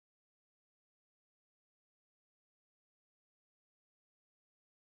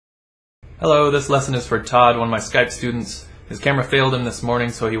Hello, this lesson is for Todd, one of my Skype students. His camera failed him this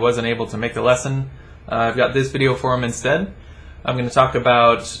morning, so he wasn't able to make the lesson. I've got this video for him instead. I'm going to talk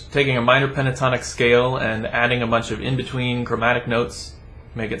about taking a minor pentatonic scale and adding a bunch of in-between chromatic notes,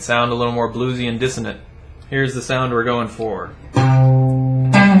 make it sound a little more bluesy and dissonant. Here's the sound we're going for.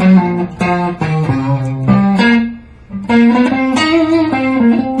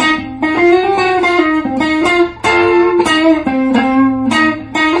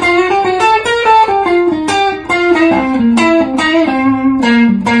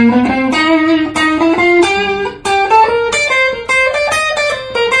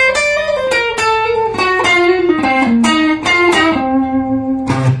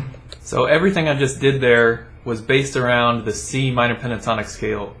 So everything I just did there was based around the C minor pentatonic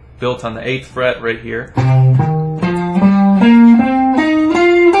scale, built on the 8th fret right here.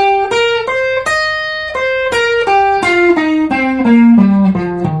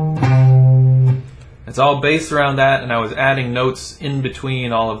 It's all based around that, and I was adding notes in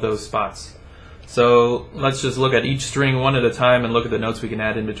between all of those spots. So let's just look at each string one at a time and look at the notes we can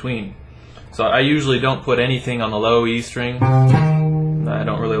add in between. So I usually don't put anything on the low E string. I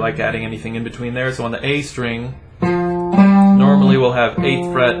don't really like adding anything in between there. So on the A string, normally we'll have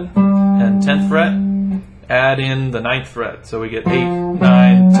 8th fret and 10th fret. Add in the 9th fret. So we get 8,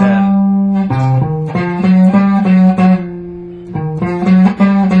 9, 10.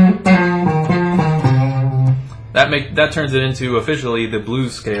 That turns it into officially the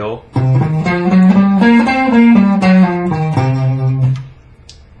blues scale.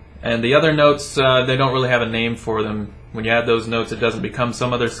 And the other notes, they don't really have a name for them. When you add those notes, it doesn't become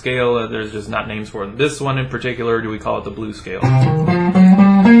some other scale. There's just not names for them. This one in particular, we call it the blues scale.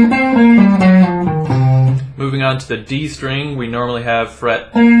 Moving on to the D string, we normally have fret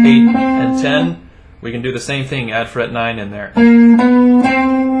 8 and 10. We can do the same thing, add fret 9 in there.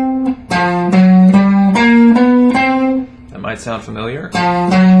 That might sound familiar.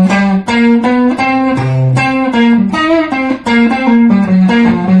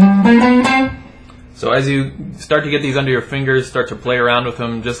 So as you start to get these under your fingers, start to play around with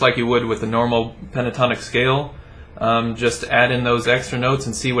them just like you would with the normal pentatonic scale. Just add in those extra notes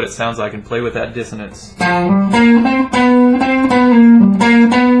and see what it sounds like and play with that dissonance.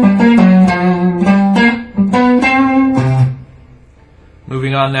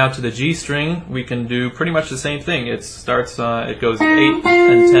 Moving on now to the G string, we can do pretty much the same thing. It starts, it goes 8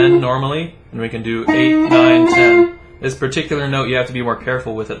 and 10 normally, and we can do 8, 9, 10. This particular note you have to be more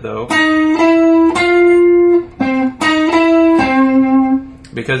careful with it though,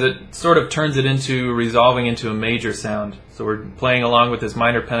 because it sort of turns it into resolving into a major sound. So we're playing along with this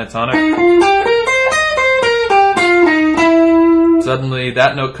minor pentatonic. Suddenly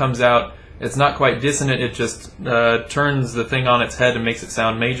that note comes out. It's not quite dissonant, it just turns the thing on its head and makes it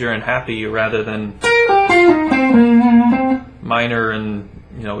sound major and happy rather than minor and,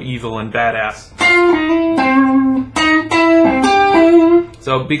 you know, evil and badass.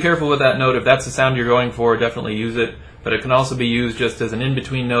 So be careful with that note. If that's the sound you're going for, definitely use it. But it can also be used just as an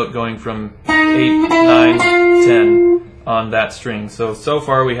in-between note going from 8, 9, 10 on that string. So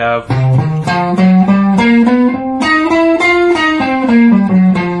far we have...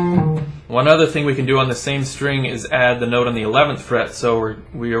 One other thing we can do on the same string is add the note on the 11th fret. So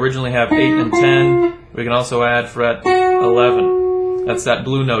we originally have 8 and 10. We can also add fret 11. That's that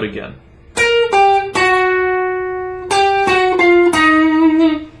blue note again.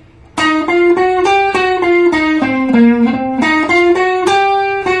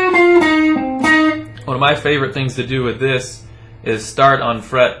 One of my favorite things to do with this is start on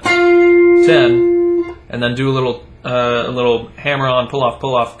fret 10 and then do a little hammer on, pull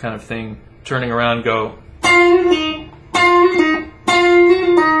off kind of thing, turning around, go.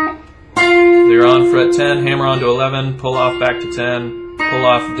 You're on fret 10, hammer on to 11, pull off back to 10, pull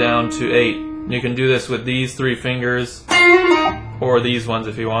off down to 8. And you can do this with these 3 fingers or these ones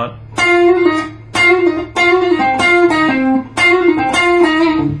if you want.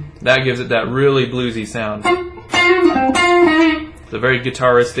 That gives it that really bluesy sound. It's a very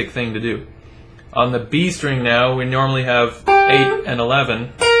guitaristic thing to do. On the B string now, we normally have 8 and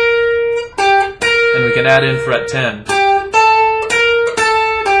 11, and we can add in fret 10.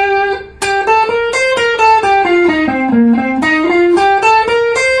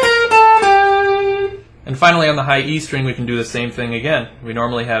 And finally on the high E string, we can do the same thing again. We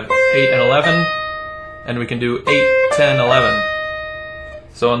normally have 8 and 11, and we can do 8, 10, 11.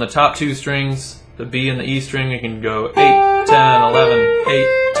 So on the top 2 strings, the B and the E string, we can go 8, 10, 11, 8,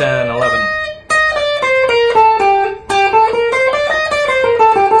 10, 11.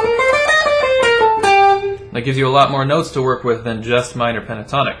 That gives you a lot more notes to work with than just minor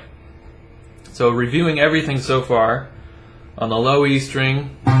pentatonic. So reviewing everything so far, on the low E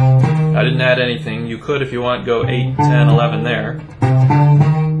string, I didn't add anything. You could, if you want, go 8, 10, 11 there.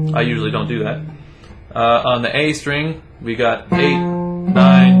 I usually don't do that. On the A string, we got 8,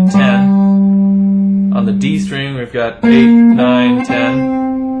 9, 10. On the D string, we've got 8, 9, 10.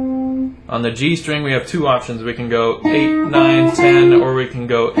 On the G string, we have two options. We can go 8, 9, 10, or we can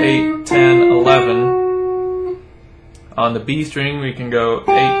go 8, 10, 11. On the B string, we can go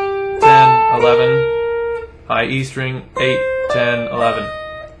 8, 10, 11. High E string, 8, 10, 11.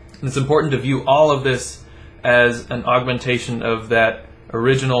 And it's important to view all of this as an augmentation of that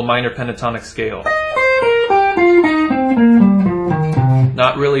original minor pentatonic scale.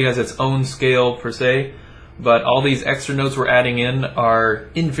 Not really as its own scale per se, but all these extra notes we're adding in are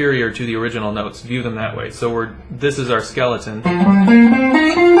inferior to the original notes. View them that way. So this is our skeleton.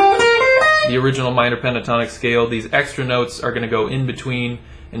 The original minor pentatonic scale, these extra notes are going to go in between,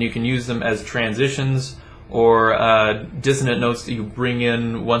 and you can use them as transitions or dissonant notes that you bring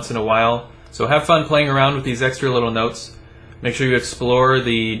in once in a while. So have fun playing around with these extra little notes. Make sure you explore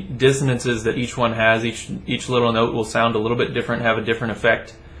the dissonances that each one has. Each little note will sound a little bit different, have a different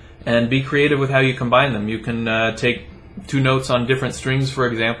effect. And be creative with how you combine them. You can take two notes on different strings, for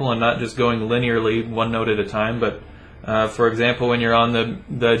example, and not just going linearly one note at a time, but for example, when you're on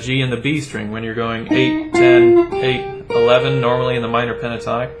the G and the B string, when you're going 8, 10, 8, 11, normally in the minor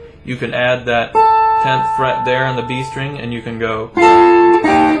pentatonic, you can add that 10th fret there on the B string, and you can go.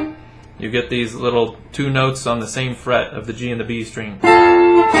 You get these little two notes on the same fret of the G and the B string.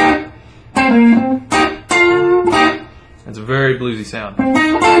 It's a very bluesy sound.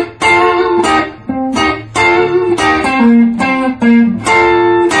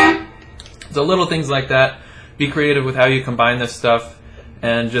 So little things like that. Be creative with how you combine this stuff,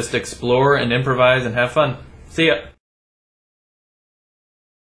 and just explore and improvise and have fun. See ya!